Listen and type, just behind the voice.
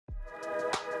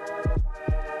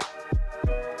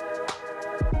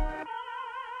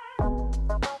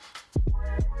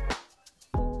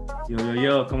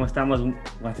Yo, ¿cómo estamos?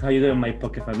 How you doing, my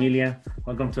PokeFamilia?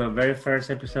 Welcome to our very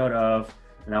first episode of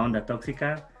La Onda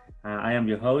Toxica. I am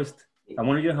your host. I'm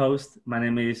one of your hosts. My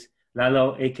name is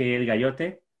Lalo, aka El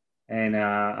Gallote, and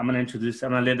I'm gonna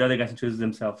let the other guys introduce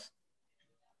themselves.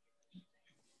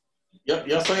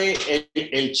 Yo soy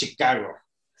el Chicago.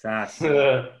 Sas.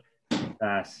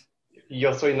 Sas.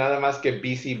 Yo soy nada más que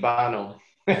BCBANO.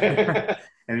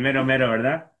 El mero,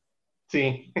 ¿verdad?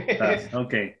 Sí. Sas.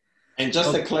 Okay. And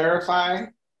just to clarify,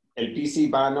 el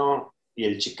BCBANO y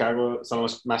el Chicago son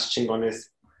los más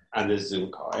chingones en el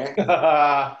Zoom call,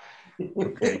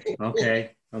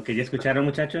 Okay. ¿Ya escucharon,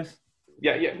 muchachos?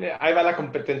 Ya, ahí va la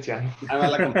competencia. Ahí va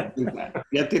la competencia.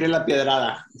 Ya tiré la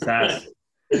piedrada. Sas.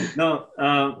 No,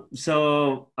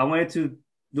 so I wanted to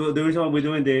do, the reason why we're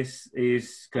doing this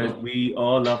is because we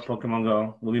all love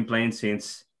PokemonGo. We've been playing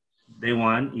since day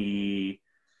one. I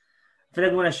feel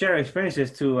like we want to share our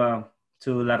experiences to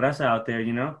la raza out there,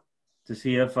 you know, to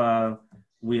see if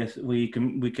we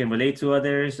can relate to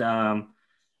others,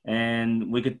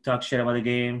 and we could talk shit about the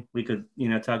game. We could,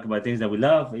 talk about things that we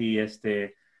love. I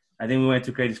think we wanted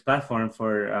to create this platform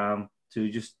for to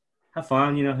just have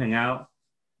fun, hang out.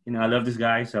 I love this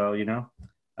guy, so,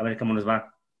 a ver cómo nos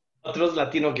va. Otros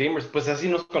Latino gamers, pues así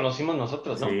nos conocimos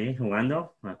nosotros, ¿no? Sí,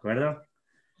 jugando, me acuerdo.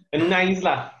 En una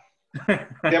isla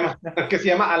que se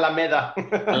llama Alameda.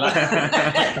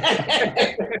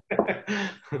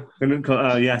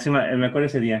 Sí, me acuerdo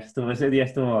ese día.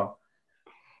 Estuvo.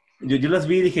 Yo los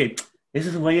vi y dije,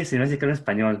 esos güeyes se me hace que hablan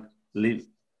español.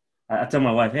 I told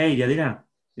my wife, hey, Yadira,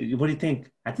 what do you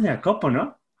think? I think they're a couple,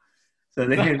 no? So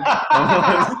then,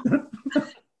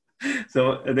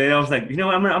 so then I was like,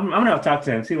 I'm gonna talk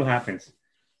to him, see what happens.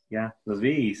 Ya, los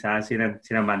vi y si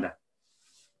eran banda.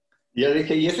 Yo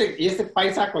dije, ¿y ese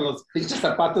paisa con los pinches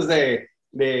zapatos de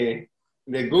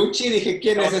Gucci? Dije,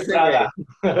 ¿quién es ese güey?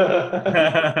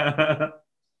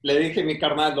 Le dije a mi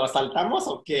carnal, ¿lo asaltamos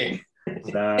o qué?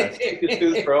 Take his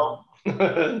shoes, bro.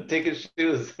 Take his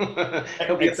shoes.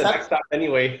 He'll be at the next stop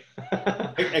anyway.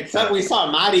 Except we saw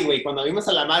a Mari, güey. Cuando vimos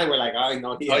a la Mari, we're like, oh,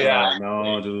 no.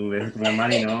 No, dude, la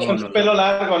Mari no. Con su pelo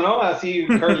largo, ¿no? Así,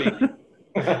 curly.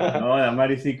 No, la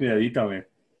Mari sí, cuidadito, güey.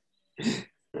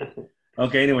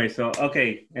 Okay, anyway,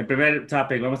 el primer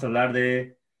topic, vamos a hablar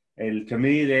de el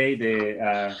Community Day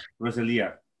de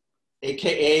Rosalía.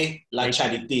 A.K.A. La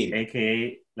Charitín.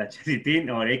 A.K.A. La Charitín,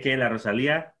 o A.K.A. La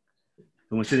Rosalía.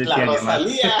 Como ustedes La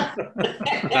Rosalía.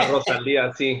 La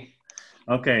Rosalía, sí.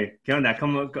 Ok, ¿qué onda?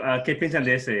 ¿Qué piensan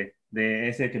de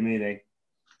ese Community Day?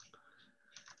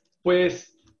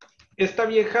 Pues, esta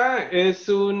vieja es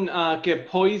un que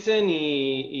Poison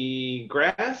y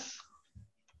Grass.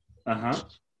 Ajá.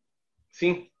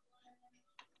 Sí.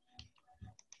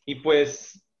 Y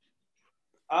pues,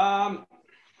 I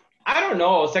don't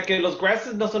know, o sea que los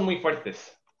grasses no son muy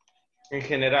fuertes, en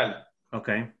general. Ok.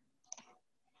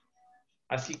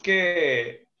 Así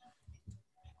que,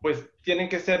 pues, tienen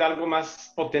que ser algo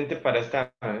más potente para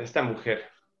esta mujer.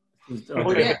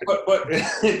 Okay.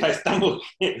 Para esta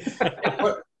mujer.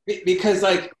 Because,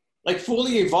 like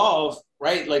fully evolved,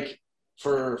 right? Like,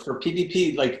 for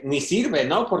PvP, like, ni sirve,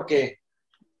 ¿no? Porque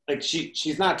like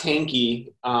she's not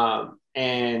tanky,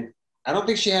 and I don't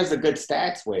think she has a good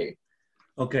stats weight.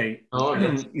 Okay. Oh,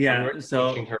 yeah.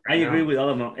 So I agree with all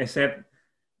of them, except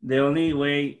the only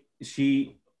way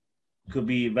she could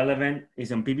be relevant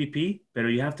is on PvP, but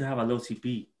you have to have a low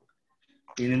CP.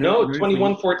 No,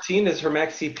 2114 is her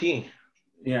max CP.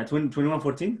 Yeah,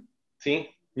 2114. Sí.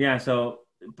 Yeah. So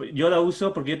yo la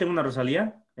uso porque yo tengo una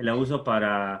Rosalía y la uso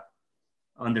para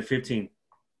under 15.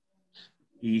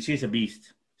 Y she's a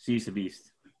beast. She's a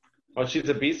beast. Oh, she's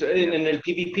a beast. ¿En el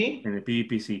PvP? En el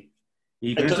PvP, sí.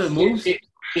 Y con Entonces, esos moves...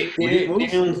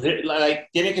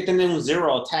 tiene que tener un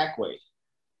zero attack weight.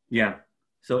 Yeah.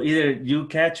 So either you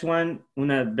catch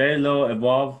una very low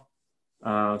evolve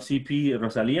CP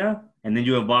Rosalía, and then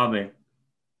you evolve it.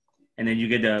 And then you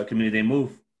get the community move.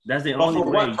 That's the only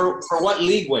way. For what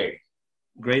league weight?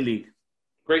 Great League.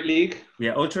 Great League?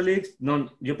 Yeah, Ultra League. No,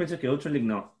 yo pienso que Ultra League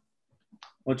no.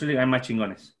 Ultra League hay más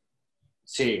chingones.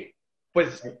 Sí.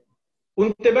 Pues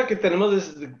un tema que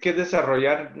tenemos que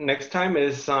desarrollar next time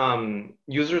is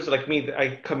users like me.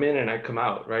 I come in and I come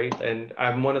out, right? And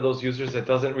I'm one of those users that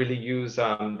doesn't really use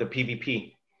the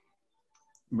PvP.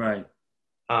 Right.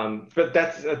 But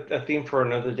that's a theme for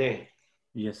another day.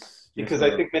 Yes. Because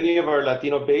I think many of our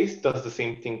Latino base does the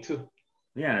same thing too.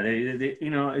 Yeah, they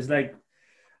it's like,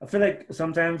 I feel like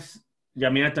sometimes, yeah,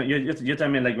 I mean, yo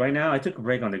también, like right now, I took a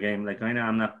break on the game. Like right now,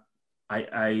 I'm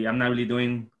not really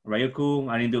doing Ryuku.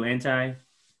 I didn't do Anti.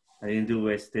 I didn't do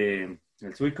el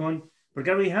Suicune. Porque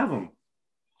I already have them.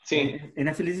 Sí. And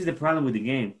I feel this is the problem with the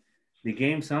game. the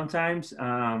game sometimes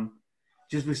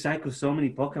just recycles so many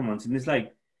Pokemons, and it's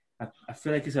like I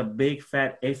feel like it's a big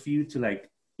fat fu to like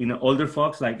older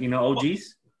folks, like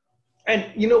OGs. And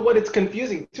you know what? It's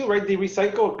confusing too, right? They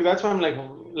recycle. That's why I'm like,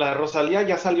 La Rosalía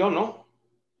ya salió, ¿no?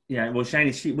 Yeah, well,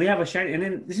 shiny. We have a shiny, and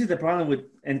then this is the problem with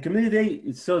and community day.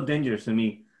 It's so dangerous to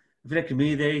me. I feel like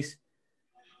community days,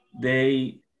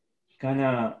 they kind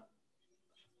of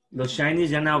those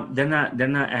shinies. They're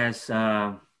not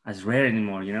as rare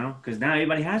anymore. Because now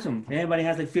everybody has them. Everybody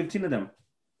has like 15 of them.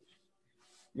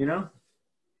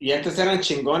 Y antes eran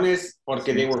chingones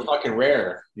porque they were fucking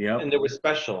rare. Yep. And they were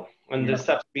special, and they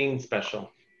stopped being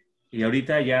special. Y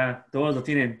ahorita ya todos lo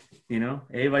tienen,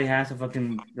 Everybody has a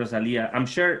fucking Rosalia. I'm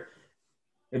sure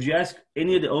if you ask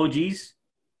any of the OGs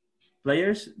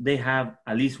players, they have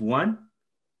at least one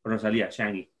Rosalia,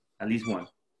 shiny. At least one.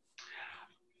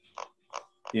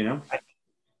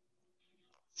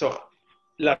 So,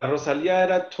 La Rosalia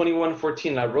era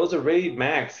 2114. La Rosa Raid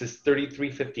Max is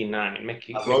 3359.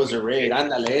 La Rosa Raid,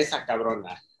 ándale, esa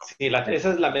cabrona. Sí,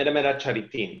 esa es la mera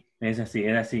charitín. Es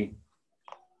así.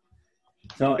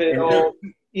 So, pero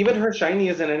even her shiny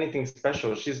isn't anything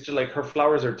special. She's just like, her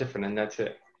flowers are different and that's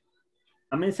it.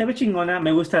 I mean, se ve chingona.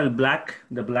 Me gusta the black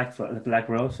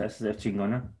rose. Es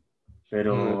chingona.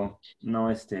 Pero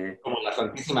no como la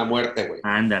Santísima Muerte, güey.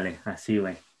 Ándale, así,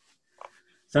 güey.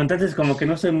 So, entonces, como que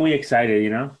no soy muy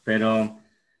excited, Pero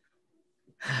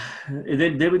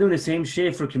they were doing the same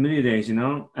shit for community days,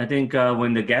 I think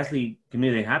when the Ghastly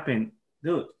community day happened,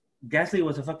 dude, Ghastly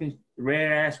was a fucking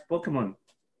rare-ass Pokemon.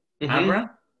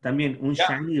 Abra, también un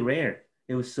shiny rare.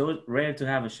 It was so rare to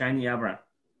have a shiny Abra.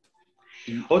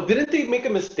 Oh, didn't they make a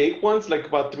mistake once, like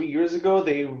about 3 years ago?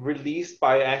 They released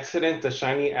by accident a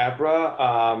shiny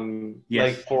Abra,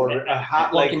 yes. like for a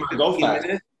hot, like 15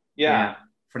 minutes. Yeah.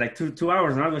 For like two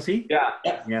hours, no? See?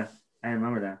 Yeah. I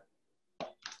remember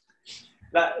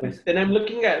that. And I'm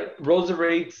looking at Rosa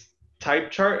Raid's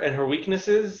type chart and her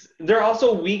weaknesses. They're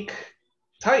also weak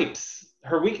types.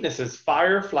 Her weaknesses: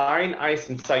 fire, flying, ice,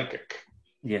 and psychic.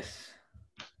 Yes.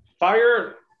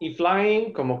 Fire y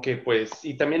flying, como que pues,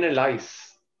 y también el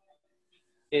ice.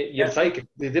 Y el psychic.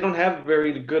 They don't have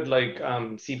very good like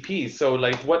CPs. So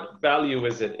like, what value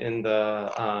is it in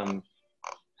the?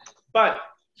 But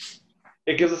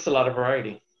it gives us a lot of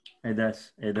variety. It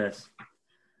does.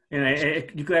 And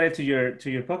you could add it to your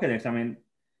Pokédex. I mean,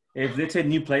 if let's say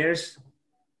new players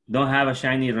don't have a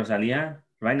shiny Rosalia,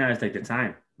 right now it's like the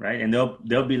time. Right, and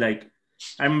they'll be like,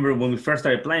 I remember when we first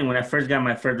started playing, when I first got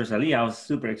my first Rosalia, I was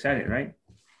super excited, right?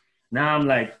 Now I'm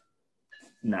like,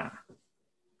 nah.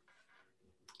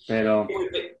 Pero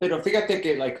fíjate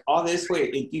que like all this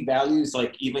way, it devalues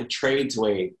like even trades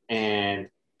way and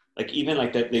like even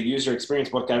like the user experience.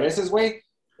 Porque a veces way,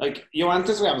 like yo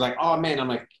antes way, I was like, oh man, I'm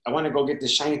like, I want to go get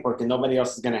this shiny porque nobody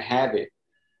else is gonna have it.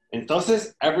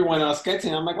 Entonces everyone else gets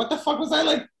it. I'm like, what the fuck was I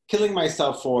like killing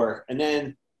myself for? And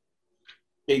then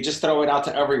they just throw it out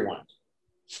to everyone.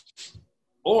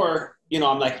 Or,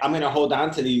 I'm like, I'm going to hold on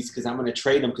to these because I'm going to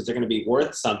trade them because they're going to be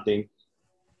worth something.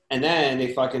 And then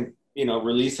they fucking,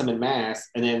 release them in mass.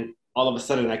 And then all of a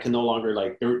sudden I can no longer,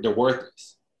 like, they're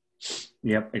worthless.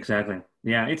 Yep, exactly.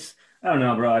 Yeah, I don't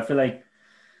know, bro. I feel like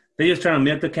they're just trying to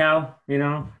milk the cow,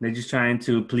 They're just trying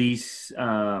to please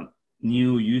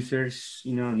new users,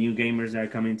 new gamers that are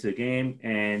coming to the game.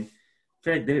 And I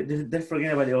feel like they're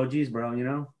forgetting about the OGs,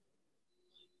 bro,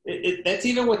 That's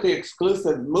even with the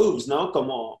exclusive moves, ¿no?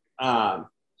 Como el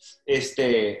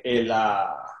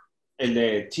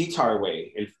de T-Tar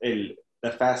way,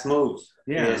 the fast move.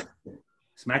 Yeah.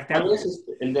 Smackdown.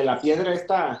 El de la piedra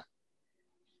está.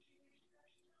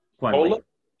 ¿Cuál?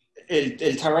 El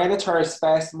Tyranitar's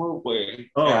fast move,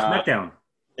 güey. Oh, Smackdown.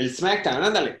 El Smackdown,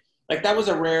 ándale. Like that was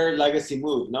a rare legacy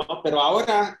move, ¿no? Pero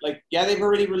ahora, like, they've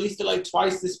already released it like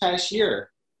twice this past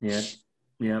year. Yeah.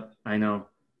 Yep, I know.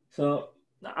 So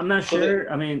I'm not sure.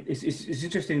 I mean, it's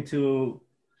interesting to.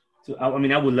 I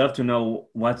mean, I would love to know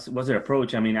what's their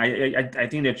approach. I mean, I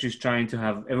think they're just trying to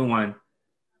have everyone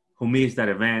who missed that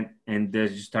event and they're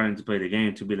just starting to play the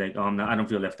game to be like, oh, I don't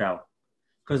feel left out.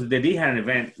 Because they did have an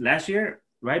event last year,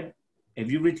 right?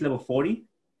 If you reach level 40,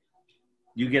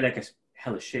 you get like a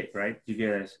hell of shit, right? You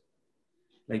get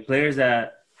like players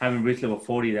that haven't reached level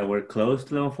 40 that were close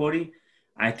to level 40.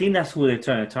 I think that's who they're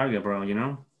trying to target, bro.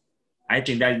 I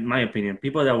think that, in my opinion,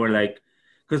 people that were like,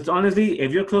 because honestly,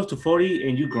 if you're close to 40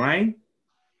 and you grind,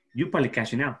 you're probably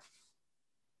cashing out.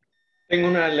 Tengo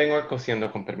una lengua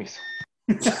cociendo, con permiso.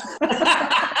 Y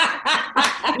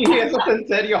eso es en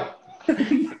serio.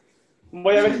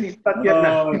 Voy a ver si está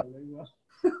tierna.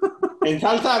 En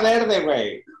salsa verde,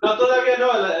 güey. No, todavía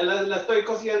no, la estoy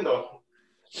cociendo.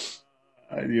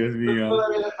 Ay, Dios mío.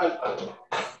 Todavía le falta.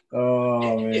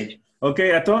 Oh, man. Ok,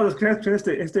 a todos los que escuchan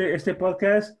este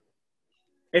podcast,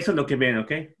 eso es lo que ven,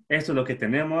 ¿ok? Eso es lo que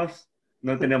tenemos.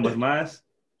 No tenemos más.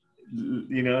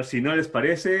 Si no les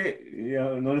parece,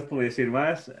 no les puedo decir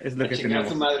más. Es lo que Chingar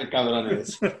tenemos. su madre,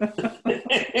 cabrones.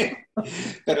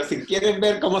 Pero si quieren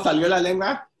ver cómo salió la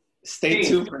lengua, stay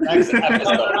tuned for next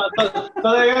episode.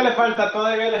 Todavía le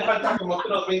falta como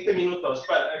otros 20 minutos.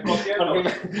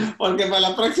 Porque para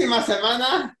la próxima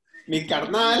semana, mi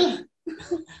carnal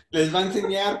les va a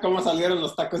enseñar cómo salieron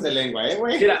los tacos de lengua,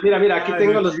 güey. Mira, aquí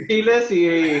tengo los chiles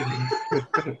y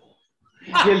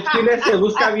el chile se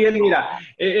busca bien, mira.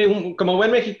 Como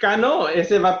buen mexicano,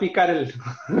 ese va a picar el...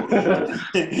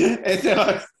 Ese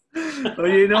va...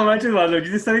 Oye, no manches, Waldo,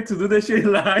 you decided to do that shit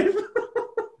live.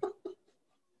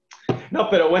 No,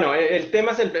 pero bueno, el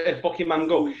tema es el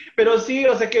PokemonGo. Pero sí,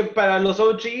 o sea que para los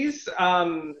OGs,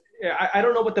 I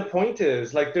don't know what the point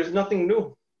is. Like, there's nothing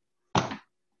new.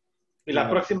 Y la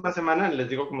próxima semana les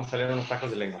digo cómo salieron los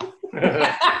tacos de lengua.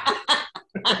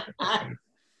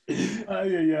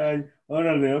 Ay.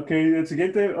 Órale, ok. El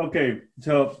siguiente, ok.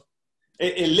 So,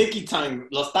 el licky time,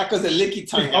 los tacos de licky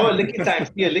time. Oh, el licky time,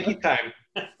 sí, el licky time.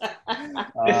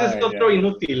 Ese es otro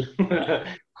inútil.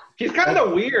 He's kind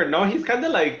of weird, no? He's kind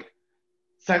of like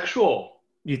sexual.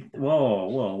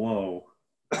 Whoa.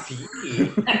 Sí.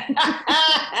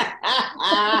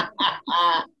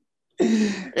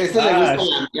 Ese le gusta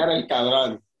limpiar el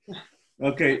cabrón.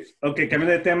 Ok,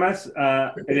 cambiando de temas.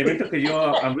 El evento que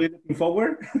I'm really looking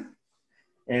forward,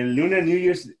 el Lunar New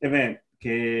Year's event,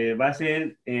 que va a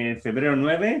ser en febrero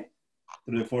 9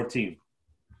 through the 14th.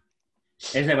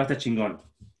 Ese va a estar chingón.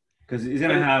 Because it's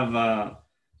going to have a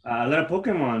lot of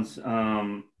Pokemons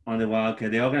on the wild, que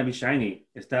they're all going to be shiny.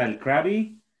 Está el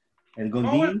Krabby, el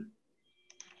Gondine,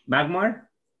 Magmar,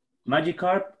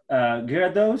 Magikarp,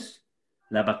 Gyarados,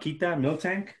 la Vaquita,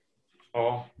 Miltank.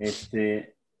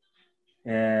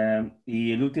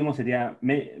 Y el último sería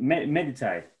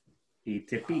Meditite y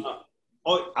Tepi.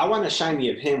 I want a shiny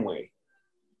of him, way.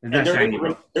 It's not shiny,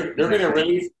 bro. They're going to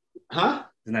release... Huh?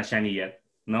 It's not shiny yet.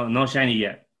 No shiny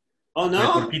yet. Oh, no?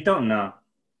 Porquito, no.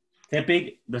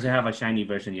 Tepic doesn't have a shiny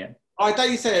version yet. Oh, I thought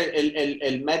you said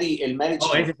el Medi.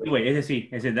 Oh, ese sí.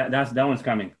 That one's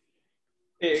coming.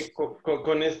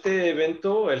 Con este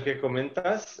evento, el que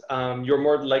comentas, you're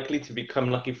more likely to become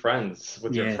lucky friends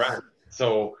with your friends.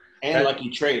 So... And lucky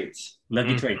trades.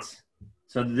 Lucky trades.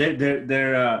 So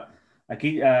they're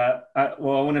aquí.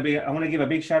 Well, I want to give a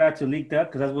big shout out to Leaked Up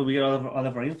because that's where we get all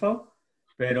of our info.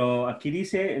 Pero aquí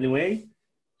dice el way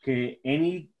que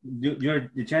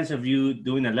the chance of you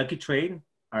doing a lucky trade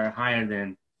are higher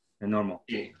than normal.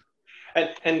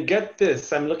 And get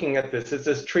this, I'm looking at this. It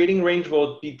says trading range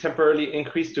will be temporarily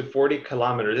increased to 40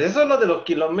 kilometers. Eso es lo de los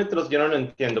kilómetros, yo no lo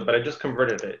entiendo, but I just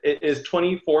converted it. It is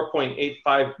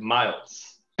 24.85 miles.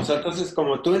 So, entonces,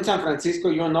 como tú en San Francisco,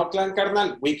 yo en Oakland,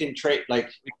 carnal, we can trade. We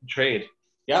can trade.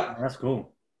 Yep. That's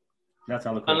cool. That's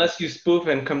all cool. Unless you spoof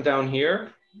and come down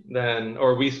here,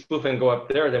 or we spoof and go up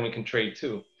there, then we can trade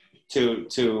too.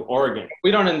 To Oregon. We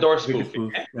don't endorse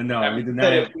spoofing. No, we do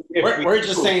not. We're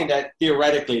just saying that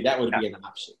theoretically that would be an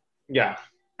option. Yeah.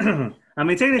 I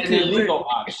mean, technically, the legal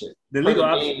option. The legal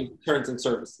option. Terms and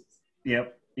services.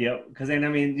 Yep. Because then, I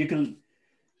mean, you can...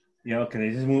 Yeah, okay,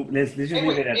 let's just move. Let's just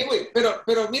leave it at that.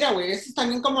 Pero mira, güey, esto es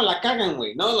también como la cagan,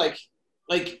 güey, ¿no? Like,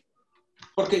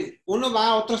 porque uno va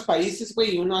a otros países,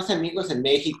 güey, y uno hace amigos en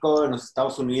México, en los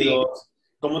Estados Unidos. Sí.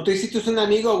 Como tú hiciste un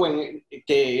amigo, güey,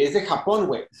 que es de Japón,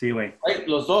 güey. Sí, güey. Right?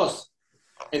 Los dos.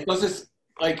 Entonces,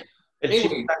 like,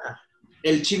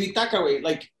 el chivitaca, güey.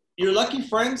 Like, you're lucky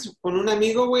friends con un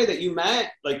amigo, güey, that you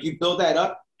met, like, you build that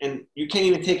up. And you can't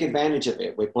even take advantage of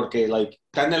it, güey, porque, like,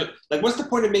 what's the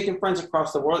point of making friends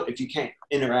across the world if you can't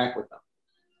interact with them?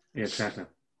 Yeah,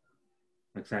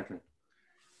 exactly.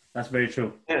 That's very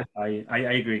true. Yeah. I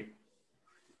agree.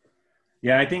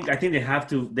 Yeah, I think they have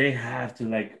to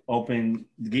like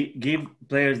give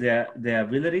players the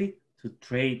ability to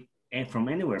trade from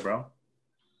anywhere, bro.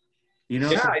 You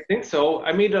know? Yeah, I think so.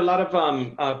 I made a lot of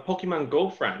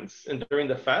PokemonGo friends during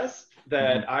the fest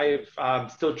that I've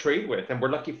still trade with, and we're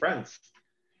lucky friends.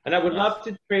 And I would love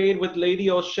to trade with Lady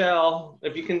O'Shell.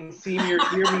 If you can see me or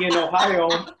hear me in Ohio,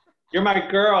 you're my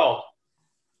girl.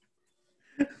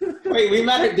 Wait, we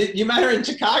met her. You met her in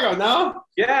Chicago, no?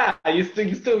 Yeah, you're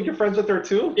friends with her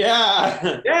too?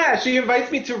 Yeah. Yeah, she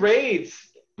invites me to raids.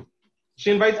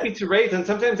 And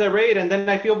sometimes I raid, and then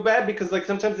I feel bad because, like,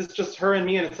 sometimes it's just her and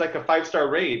me, and it's like a 5-star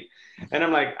raid. And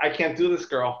I'm like, I can't do this,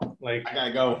 girl. Like, I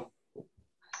gotta go.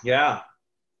 Yeah.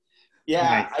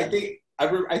 Yeah, nice. I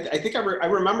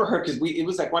remember her because it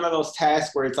was like one of those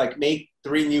tasks where it's like make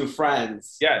 3 new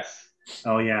friends. Yes.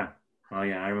 Oh yeah. Oh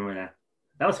yeah, I remember that.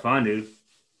 That was fun, dude.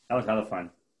 That was hella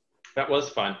fun. That was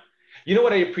fun. You know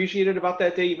what I appreciated about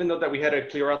that day, even though that we had to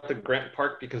clear out the Grant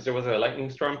Park because there was a lightning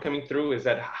storm coming through, is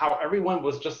that how everyone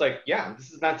was just like, yeah,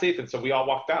 this is not safe. And so we all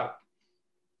walked out.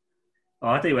 Oh,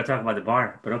 I thought you were talking about the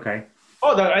bar, but okay.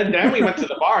 Oh, and then we went to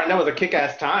the bar, and that was a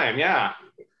kick-ass time. Yeah.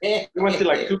 We went to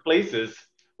like 2 places.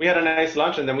 We had a nice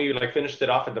lunch, and then we like finished it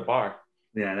off at the bar.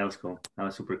 Yeah, that was cool. That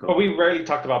was super cool. But we rarely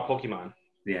talked about Pokemon.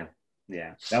 Yeah,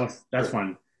 yeah. That's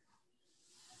fun.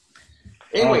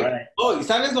 Güey. Right. Oh, ¿y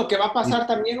sabes lo que va a pasar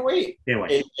también, güey? Yeah,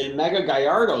 güey. El Mega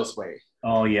Gallardos, güey.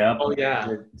 Oh yeah. Oh yeah.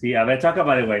 See, I better talk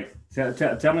about it, güey.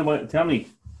 Tell me what. Tell me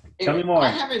more.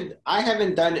 I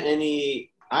haven't done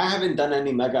any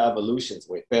Mega Evolutions,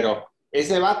 güey. Pero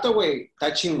ese vato, güey,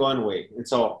 está chingón, güey. And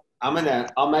so I'll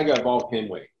Mega Evolve him,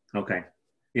 güey. Okay.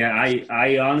 Yeah,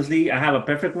 I honestly, I have a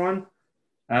perfect one.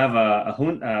 I have a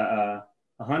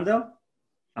Honda.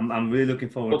 I'm really looking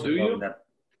forward to that.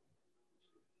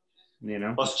 You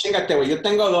know. Pues chingate, güey. Yo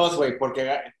tengo 2, güey, porque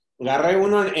agarré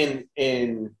uno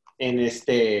en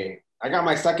I got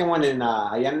my second one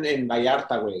allá en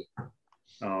Vallarta, güey.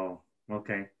 Oh,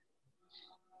 okay.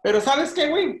 Pero ¿sabes qué,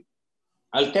 güey?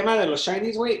 Al tema de los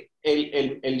shinies, güey,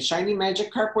 el shiny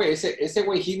Magikarp, güey, ese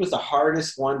güey, he was the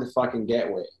hardest one to fucking get,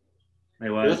 güey.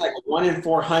 It was like 1 in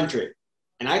 400.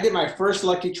 And I did my first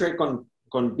lucky trick con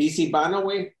BCBANO,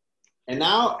 güey. And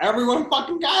now everyone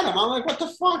fucking got him. I'm like, what the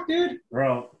fuck, dude?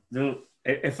 Bro, dude,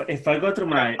 if I go through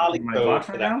my box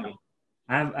right now,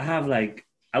 I have like,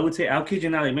 I would say, I'll kid you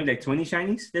not, like maybe like 20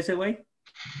 shinies this way.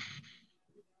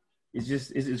 It's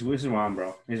just, it's wrong,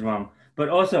 bro. It's wrong. But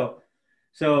also,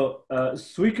 so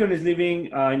Suicune is leaving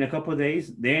in a couple of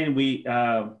days. Then we,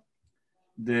 ¿cómo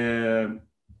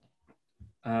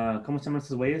se llaman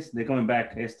estos güeyes? They're coming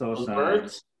back. Estos, los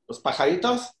birds, los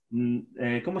pajaritos.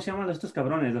 ¿Cómo se llaman estos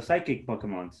cabrones? Los psychic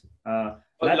Pokémon.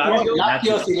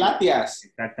 Latios y Latias.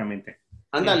 Exactamente.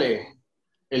 Ándale.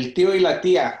 El tío y la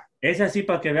tía. Es así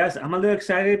para que veas. I'm a little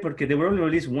excited porque they were only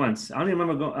released once. I only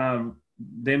remember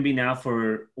them being out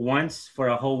for once for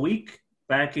a whole week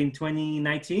back in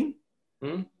 2019.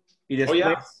 Mm-hmm. Y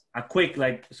después a quick,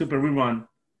 like, super rerun,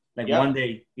 like one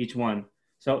day each one.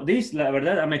 So this, la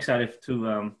verdad, I'm excited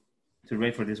to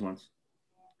rate for these ones.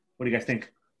 What do you guys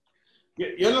think?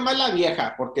 Yo nomás la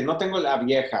vieja, porque no tengo la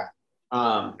vieja.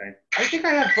 Okay. I think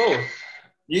I have both.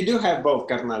 You do have both,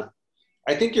 carnal.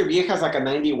 I think your vieja's like a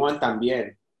 91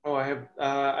 también. Oh, I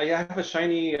have a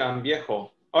shiny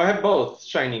viejo. Oh, I have both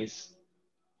shinies.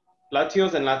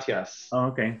 Latios and Latias. Oh,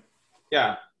 okay.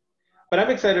 Yeah. But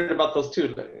I'm excited about those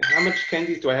too. How much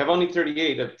candies do I have? Only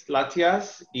 38. It's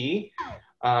Latias y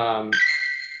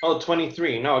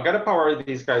 23. No, I got to power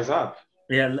these guys up.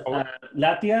 Yeah,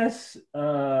 Latias,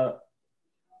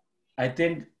 I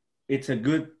think it's a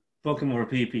good Pokemon for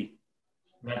PvP.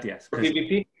 Latias. For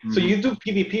PvP? So you do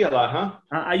PvP a lot, huh?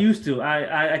 I used to.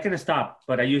 I kind of stopped,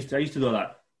 but I used to do a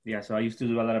lot. Yeah, so I used to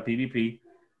do a lot of PvP.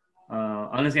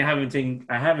 Honestly, I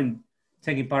haven't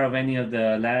taken part of any of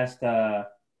the last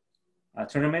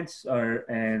tournaments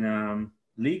and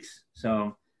leagues.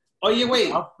 So. Oh, yeah,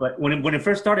 wait. But when it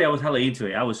first started, I was hella into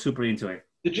it. I was super into it.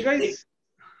 Did you guys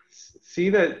see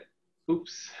that?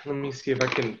 Oops. Let me see if I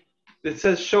can. It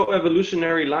says show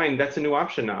evolutionary line. That's a new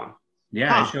option now.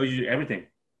 Yeah, it shows you everything.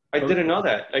 I didn't know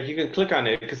that. Like you can click on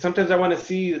it because sometimes I want to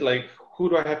see like who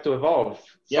do I have to evolve.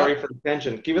 Sorry for the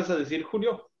tangent. ¿Qué ibas a decir,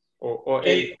 Julio? O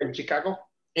en Chicago.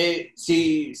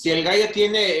 Si el gallo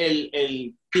tiene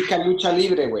el pica lucha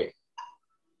libre, güey.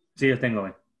 Sí, lo tengo,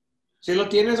 güey. ¿Sí lo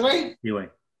tienes, güey? Sí, güey.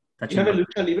 You have a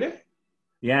lucha libre?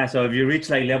 Yeah, so if you reach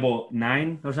like level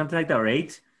 9 or something like that, or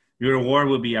 8, your reward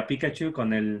will be a Pikachu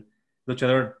con el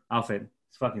luchador outfit.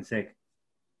 It's fucking sick.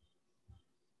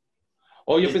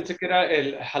 Oh, yo pensé que era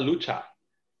el Halucha.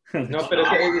 No, pero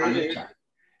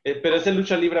es el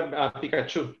lucha libre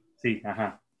Pikachu. Sí,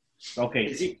 ajá.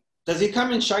 Okay. Does he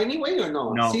come in shiny way or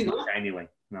no? No, sí, not shiny way.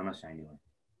 No, not shiny way.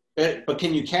 But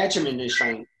can you catch him in his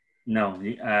shiny? No.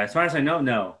 As far as I know,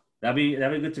 no. That'd be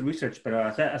good to research, but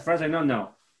as far as I know,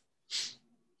 no.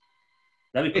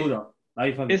 That'd be cool though.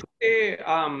 That'd be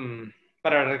fun.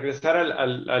 Para regresar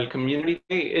al community,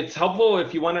 it's helpful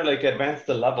if you want to like advance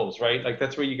the levels, right? Like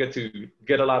that's where you get to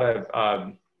get a lot of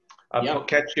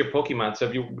catch your Pokemon. So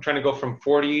if you're trying to go from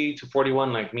 40 to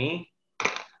 41 like me,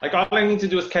 like all I need to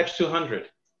do is catch 200.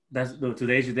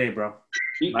 Today's your day, bro.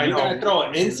 You gotta throw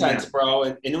incense, bro.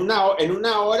 En una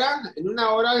hora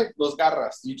los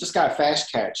garras. You just got a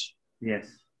fast catch. Yes.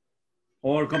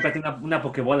 Or cómprate una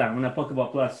Pokebola, una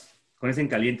Pokeball Plus, con ese en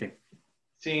caliente.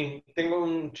 Sí, tengo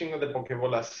un chingo de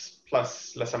Pokebolas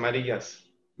Plus, las amarillas.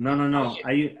 No.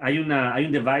 Hay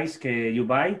un device que you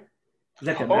buy It's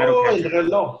like a Oh, el catcher.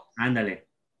 reloj. Ándale.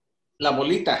 La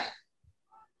bolita.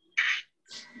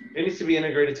 It needs to be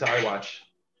integrated to iWatch.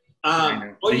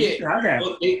 They used to have that.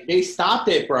 They stopped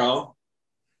it, bro.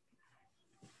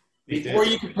 They Before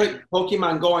did. you could put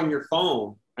PokemonGo on your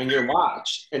phone, on your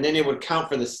watch, and then it would count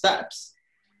for the steps.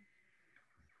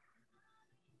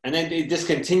 And then they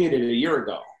discontinued it a year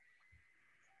ago.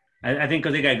 I think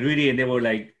because they got greedy and they were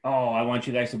like, "Oh, I want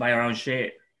you guys to buy our own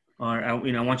shit, or I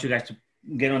want you guys to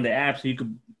get on the app so you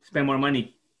could spend more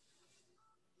money."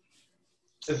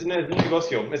 It's un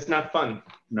negocio. It's not fun.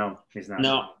 No, it's not.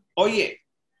 No. Oye,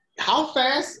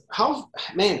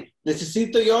 man,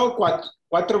 necesito yo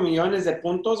 4 millones de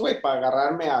puntos, güey, para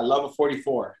agarrarme a level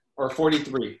 44 or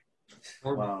 43.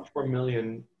 Wow. 4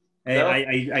 million. Hey,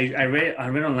 I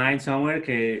read online somewhere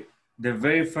que the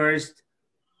very first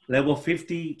level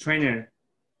 50 trainer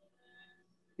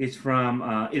is from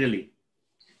Italy.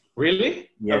 Really?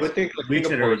 Yes. I would think like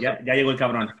Reached it Singapore. already. Ya llegó el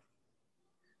cabrón.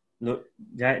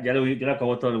 Ya lo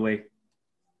acabó todo el güey.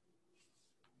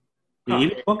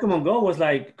 Even PokemonGo was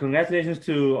like, congratulations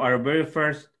to our very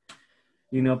first,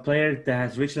 player that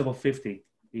has reached level 50.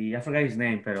 I forgot his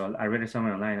name, but I read it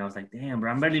somewhere online. I was like, damn,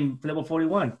 bro, I'm barely level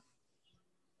 41.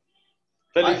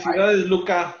 Felicidades,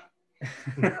 Luca.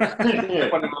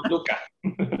 Luca.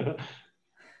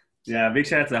 Yeah, big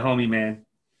shout out to the homie, man.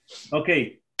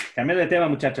 Okay, cambiando de tema,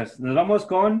 muchachos. Nos vamos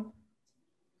con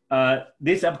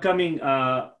this upcoming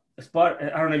spot.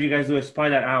 I don't know if you guys do a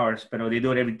spotlight hours, but they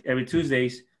do it every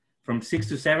Tuesdays from 6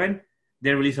 to 7.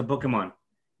 They release a Pokemon.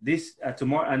 This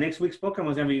next week's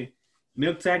Pokemon is gonna be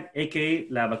Milk Tag, aka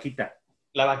La Vaquita.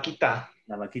 La Vaquita.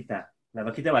 La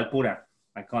Vaquita Valpura,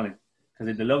 I call it,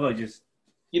 because the logo just.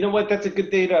 You know what? That's a good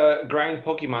day to grind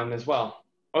Pokemon as well.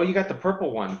 Oh, you got the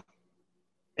purple one.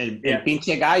 El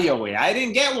pinche gallo, güey. I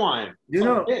didn't get one.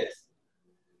 We're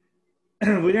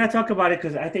gonna talk about it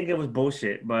because I think it was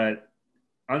bullshit. But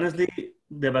honestly,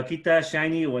 the Vaquita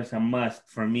shiny was a must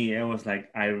for me. It was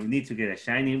like, I need to get a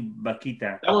shiny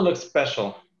Vaquita. That one looks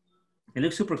special. It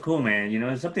looks super cool, man.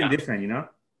 It's something different,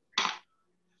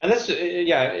 And that's,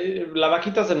 La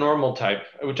Vaquita's a normal type,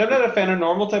 which I'm not a fan of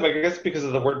normal type, I guess because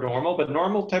of the word normal, but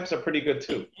normal types are pretty good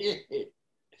too.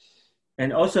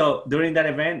 And also, during that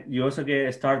event, you also get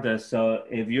a Stardust. So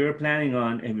if you're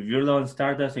low on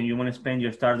Stardust and you want to spend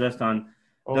your Stardust on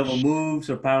double moves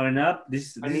or powering up,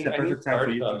 this is the perfect time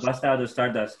for you to bust out the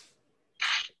Stardust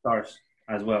stars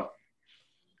as well.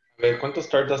 Okay, ¿cuántos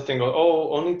Stardust tengo?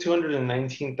 Oh, only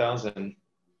 219,000.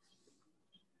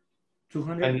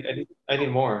 200? I need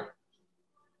more.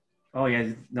 Oh,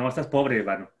 yeah. No, estás pobre,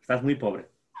 Bano. Estás muy pobre.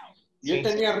 Yo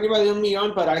tenía arriba de 1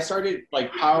 million, but I started I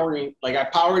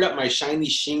powered up my shiny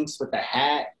Shinx with the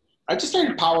hat. I just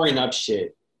started powering up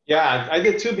shit. Yeah, I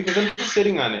did too because I'm just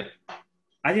sitting on it.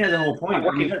 I think that's the whole point.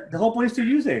 The whole point is to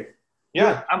use it. Yeah.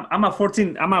 Look, I'm at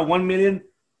 14. I'm at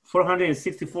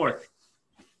 1,464,000.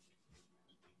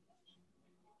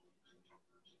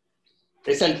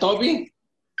 ¿Es el Toby?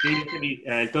 Sí,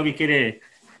 el Toby quiere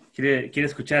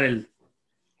escuchar el...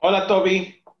 Hola,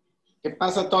 Toby. ¿Qué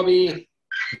pasa, Toby?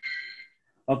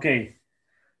 Okay.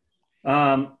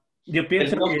 Yo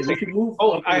pienso que we should move.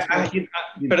 Oh,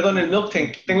 perdón, el Milk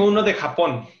Tank. Tengo uno de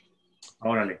Japón.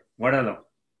 Órale, guárdalo.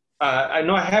 I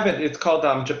know I have it. It's called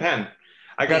Japan.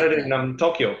 I got it in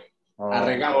Tokyo.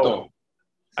 Arigato.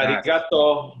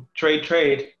 Arigato.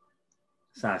 Trade.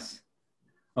 Sas.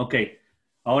 Okay.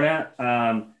 Ahora,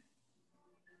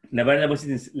 le voy a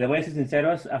ser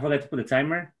sinceros. I forgot to put a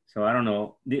timer, so I don't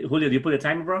know. Julio, do you put a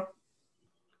timer, bro?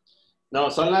 No,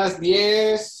 son las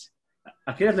 10.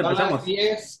 ¿A qué hora le empezamos? Son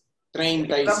las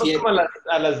 10:37. Estamos como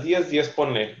a las 10,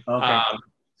 ponle. Okay.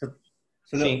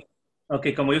 Sí.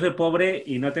 Ok, como yo soy pobre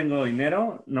y no tengo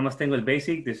dinero, nomás tengo el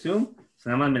basic de Zoom, so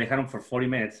nada más me dejaron for 40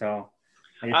 minutes. So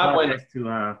I apologize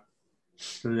to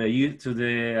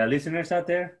the listeners out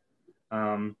there.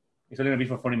 It's only going to be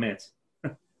for 40 minutes.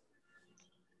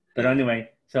 But anyway,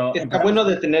 so... Está bueno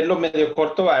de tenerlo medio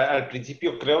corto al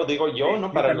principio, creo, digo yo,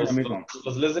 ¿no? Para los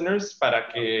listeners, para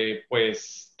que,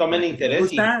 pues, tomen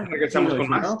interés y regresamos con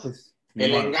más. No, pues,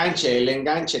 el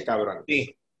enganche, cabrón.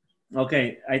 Sí.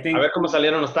 Okay, I think... A ver cómo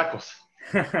salieron los tacos.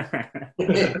 Okay,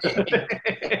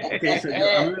 so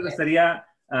a mí me gustaría...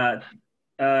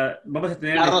 vamos a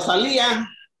tener... La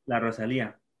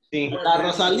Rosalía. Sí. La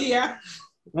Rosalía.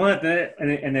 Vamos a tener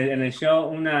en el show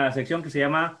una sección que se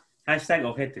llama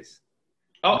 #ojetes.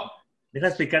 Oh. Deja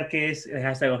explicar qué es el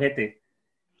 #ojete.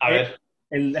 A ver.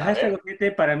 El hashtag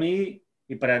ojete para mí,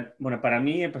 y para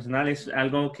mí en personal es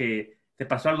algo que te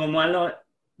pasó algo malo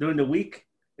during the week.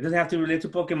 It doesn't have to relate to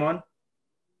Pokemon.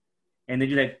 And then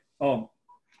you're like, oh,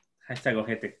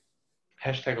 #ojete.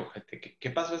 Hashtag ojete.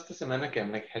 ¿Qué pasó esta semana que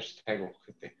I'm like hashtag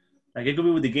ojete? Like it could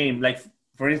be with the game. Like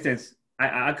for instance,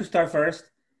 I could start first.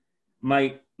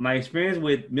 My experience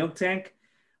with Milk Tank,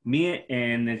 me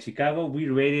and in Chicago, we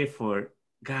rated for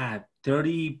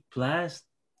 30 plus,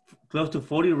 close to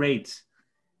 40 rates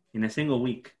in a single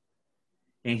week,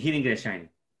 and he didn't get a shiny.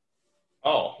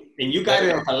 Oh, and you got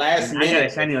it on the last minute. I got a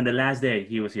shiny on the last day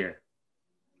he was here.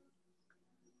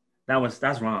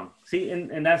 That's wrong. See,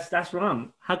 and that's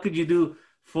wrong. How could you do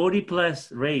 40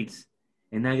 plus raids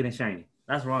and not get a shiny?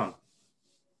 That's wrong.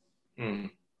 You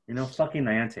know, fucking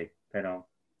Niantic, pero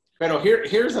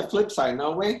here's the flip side,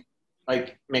 no way.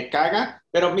 Like me caga,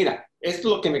 pero mira, esto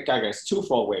lo que me caga. It's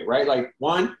twofold way, right? Like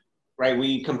one, right?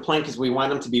 We complain because we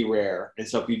want them to be rare, and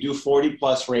so if you do 40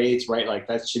 plus raids, right? Like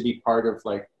that should be part of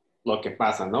like lo que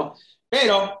pasa, no?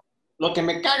 Pero lo que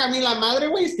me caga a mí la madre,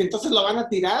 güey, es que entonces lo van a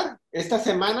tirar esta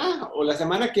semana o la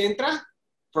semana que entra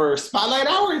for Spotlight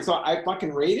Hour. And so I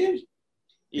fucking raided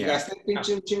y gasté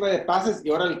pinche un chingo de pases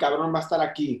y ahora el cabrón va a estar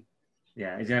aquí.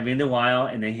 Yeah, it's gonna be in the wild,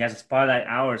 and then he has a Spotlight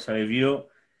Hour. So if you,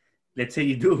 let's say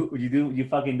you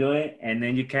fucking do it, and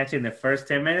then you catch it in the first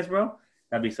 10 minutes, bro,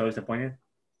 that'd be so disappointing.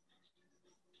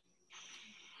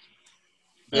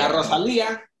 La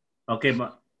Rosalía. Okay,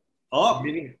 but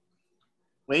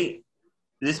wait.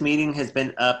 This meeting has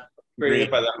been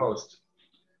Upgraded by the host.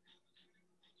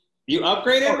 You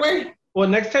upgraded, güey? Well,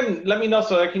 next time, let me know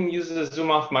so I can use the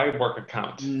Zoom off my work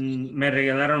account. Me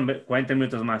regalaron 40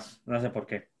 minutos más. No sé por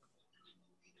qué.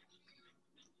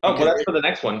 Oh, well, that's for the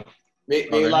next one. They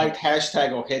liked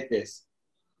hashtag ojetes.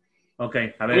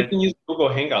 Okay, a ver. We can use Google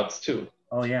Hangouts too.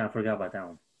 Oh, yeah, I forgot about that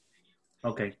one.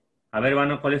 Okay. A ver,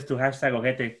 Vano, ¿cuál es tu hashtag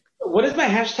ojete? What is my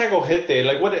hashtag ojete?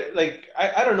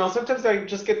 I don't know. Sometimes I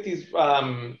just get these,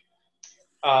 like,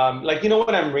 you know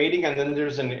when I'm rating and then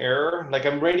there's an error? Like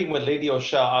I'm rating with Lady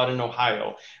O'Shell out in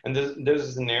Ohio and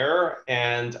there's an error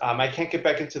and I can't get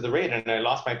back into the raid and I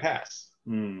lost my pass.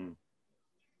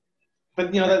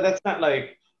 But, you know, that's not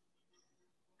like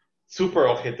super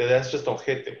ojete. That's just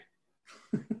ojete.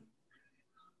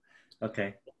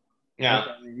 Okay. Yeah.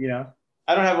 You know.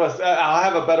 I'll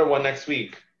have a better one next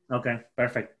week. Okay,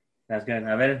 perfect. That's good.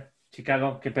 A ver,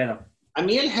 Chicago, ¿qué pedo? A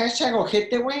mí el hashtag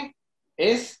ojete, güey,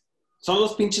 son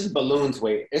los pinches balloons,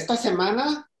 güey. Esta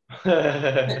semana,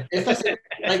 like,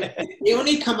 they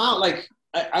only come out, like,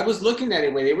 I was looking at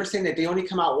it, güey. They were saying that they only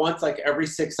come out once, like, every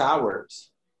 6 hours.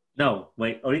 No,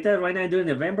 wait. Ahorita, right now, during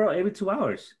November, every 2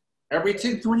 hours. Every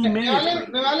 20 minutes.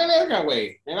 Me vale verga,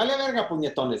 güey. Me vale verga,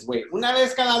 puñetones, güey. Una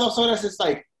vez cada 2 horas, it's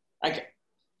like,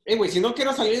 hey, güey, si no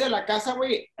quiero salir de la casa,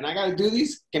 güey, and I gotta do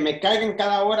these, que me caigan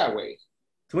cada hora, güey.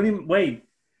 Wait.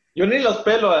 Yo ni los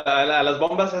pelo a las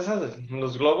bombas esas,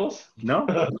 los globos. No.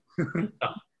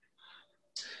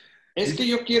 Es que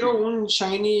yo quiero un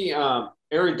shiny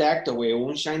Aerodactyl, güey,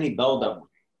 un shiny Beldum.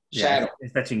 Shadow.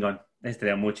 Está chingón.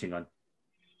 Estaría muy chingón.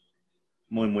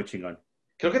 Muy, muy chingón.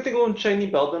 Creo que tengo un shiny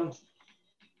Beldum.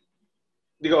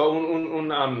 Digo,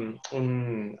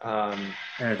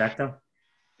 ¿Aerodactyl?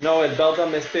 No, el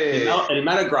Beldum El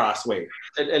Metagross, güey.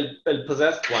 El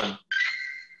possessed one.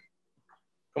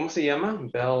 ¿Cómo se llama?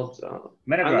 Beldum.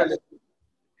 Metagross.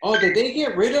 Oh, did they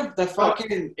get rid of the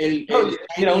fucking...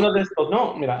 Mira, uno de estos.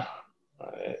 No, mira.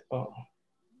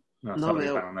 No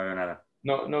veo nada.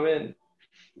 No ven.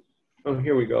 Oh,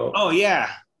 here we go. Oh, yeah.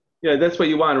 Yeah, that's what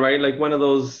you want, right? Like one of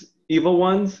those evil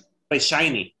ones? But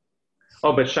shiny.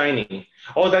 Oh, but shiny.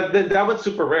 Oh, that was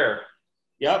super rare.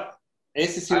 Yep.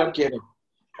 Ese sí lo quiero.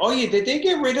 Oye, did they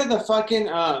get rid of the fucking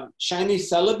shiny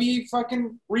Celebi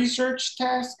fucking research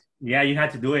task? Yeah, you had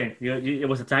to do it. It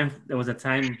was a time.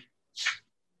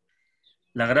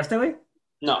 ¿La agarraste, güey?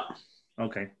 No.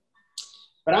 Okay.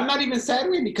 But I'm not even sad,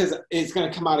 güey, because it's going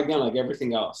to come out again like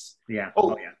everything else. Yeah.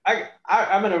 Oh, yeah.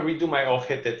 I'm going to redo my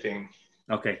ojete thing.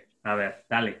 Okay. A ver,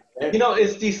 dale. You know,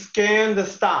 it's the scan the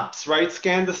stops, right?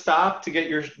 Scan the stop to get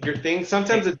your thing.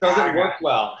 Sometimes it doesn't work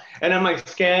well. And I'm like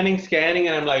scanning,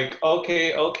 and I'm like,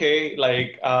 okay.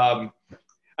 Like, and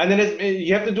then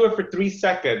you have to do it for 3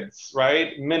 seconds,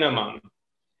 right? Minimum.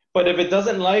 But if it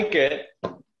doesn't like it,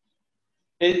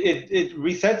 it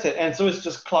resets it. And so it's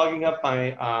just clogging up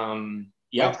my, my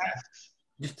tasks.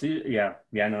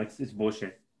 No, it's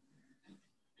bullshit.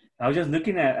 I was just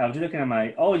looking at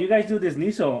my. Oh, you guys do this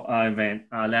Niso event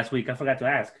last week. I forgot to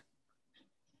ask.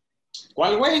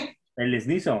 ¿Cuál, güey? El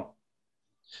Niso.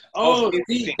 Oh,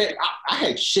 I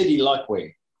had shitty luck,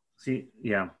 güey. See,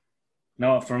 yeah.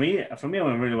 No, for me, it went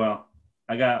really well.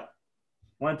 I got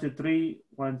 5 shinies.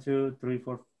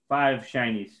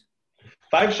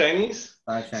 5 shinies?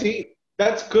 5 shinies. See,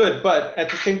 that's good, but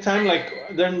at the same time, like,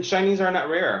 then shinies are not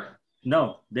rare.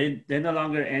 No, they're no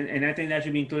longer, and I think that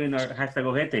should be included in our hashtag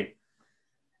ojete.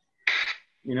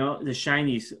 you know, the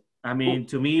shinies. I mean,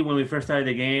 to me, when we first started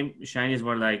the game, shinies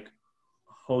were like,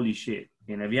 holy shit.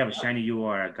 You know, if you have a shiny, you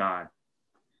are a god.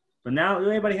 But now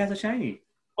everybody has a shiny.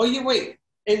 Oh, yeah, wait.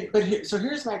 So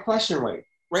here's my question, wait.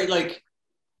 Right, like,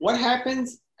 what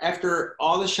happens after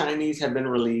all the shinies have been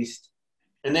released,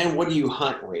 and then what do you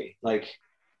hunt, wait? Like,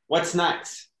 what's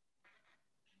next?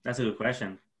 That's a good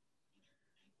question.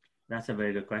 That's a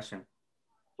very good question.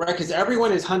 Right, because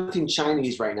everyone is hunting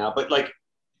shinies right now, but like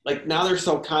now they're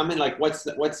so common. Like, what's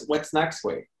next,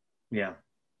 wait? Yeah.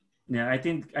 I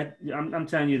think I'm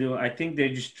telling you, dude, I think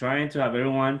they're just trying to have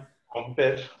everyone.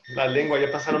 Romper la lengua, ya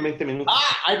pasaron 20 minutos.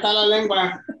 Ah, ahí está la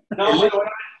lengua. No,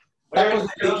 Tacos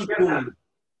de Tiki Kun.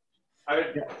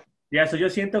 Yeah, so yo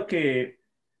siento que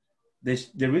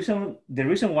the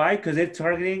reason why, because they're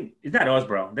targeting, it's not us,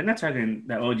 bro. They're not targeting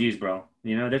the OGs, bro.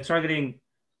 You know, they're targeting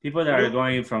people that are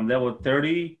going from level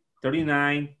 30,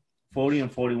 39, 40,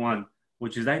 and 41,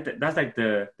 which is like that's like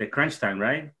the crunch time,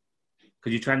 right?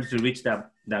 Because you're trying to reach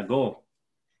that goal.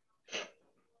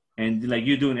 And like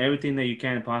you're doing everything that you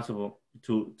can possible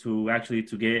to actually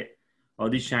to get all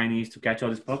these shinies, to catch all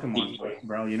these Pokemon,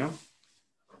 bro, you know?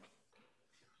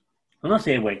 I'm not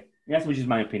saying wait. That's which is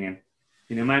my opinion.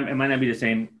 You know, it might not be the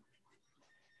same,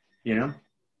 you know?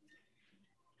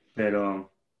 Pero,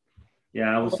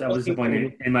 yeah, I was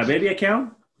disappointed. In my baby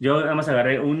account, yo además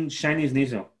agarré un shiny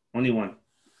Sneasel, only one.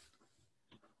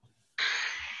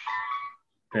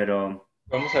 Pero...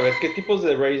 Vamos a ver qué tipos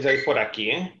de rays hay por aquí,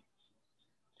 ¿eh?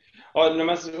 Oh,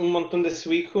 nomás un montón de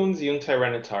Suicunes y un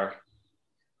Tyranitar.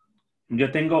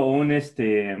 Yo tengo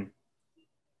the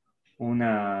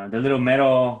little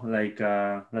metal, like,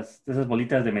 esas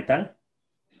bolitas de metal.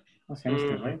 ¿Cómo se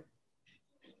llama right?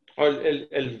 Oh,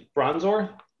 el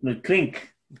Bronzor. El Clink.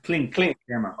 Se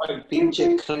llama. El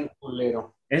pinche Clink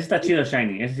culero. Ese está chido,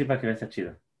 shiny. Ese sí para que vea está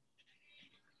chido.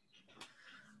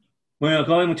 Bueno,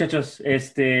 ¿cómo ven, muchachos?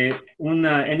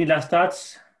 Any last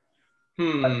thoughts?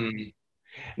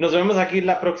 Nos vemos aquí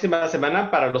la próxima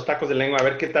semana para los tacos de lengua, a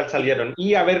ver qué tal salieron.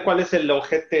 Y a ver cuál es el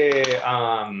ojete...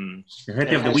 el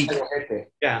ojete of the week.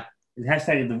 Yeah. El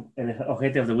hashtag el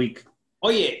ojete of the week.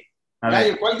 Oye,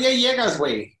 Gallo, ¿cuál día llegas,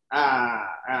 güey?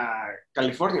 A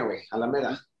California, güey, a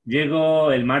Alameda.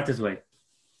 Llego el martes, güey.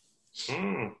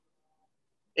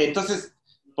 Entonces,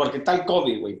 porque está el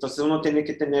COVID, güey. Entonces uno tiene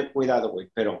que tener cuidado, güey.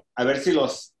 Pero a ver si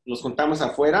los juntamos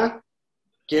afuera.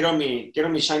 Quiero mi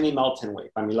Shiny Melton, güey,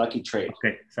 para mi Lucky Trade. Ok,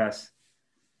 sas.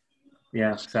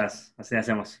 Ya, sas. Así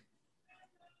hacemos.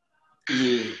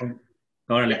 Y...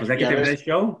 Órale, pues hay que terminar el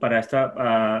show para estar...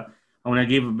 I want to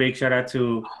give a big shout out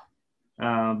to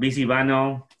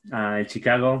BCBANO,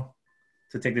 Chicago,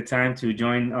 to take the time to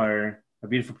join our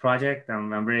beautiful project.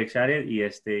 I'm very excited. Y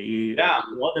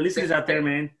all the listeners out there,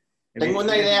 man. Tengo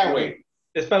una idea, güey.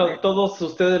 Es para todos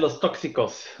ustedes los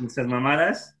tóxicos. Nuestras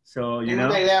mamadas. So, you Tengo know.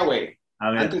 una idea, güey. A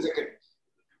ver. Antes de que...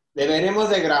 Deberemos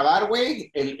de grabar,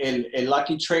 güey, el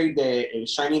Lucky Trade de el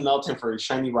Shiny Melton for el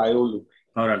Shiny Riolu.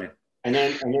 Órale. And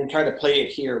then try to play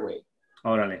it here, güey.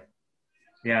 Órale.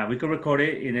 Yeah, we could record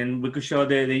it and then we could show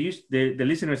the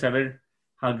listeners a ver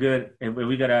how good if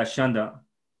we got a Shonda.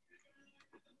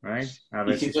 Right? A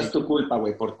ver y si no es tu culpa,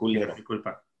 güey, por culero. Es tu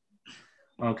culpa.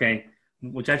 Ok.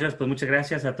 Muchachos, pues muchas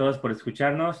gracias a todos por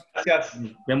escucharnos. Gracias.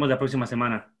 Nos vemos la próxima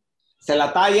semana. Se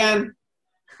la tallan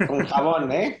con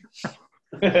jabón, ¿eh?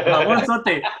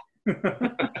 Jabonzote.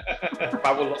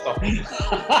 Fabuloso.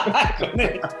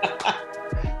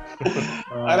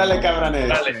 Árale, cabrones.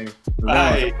 Dale.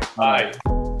 Bye.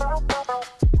 Bye.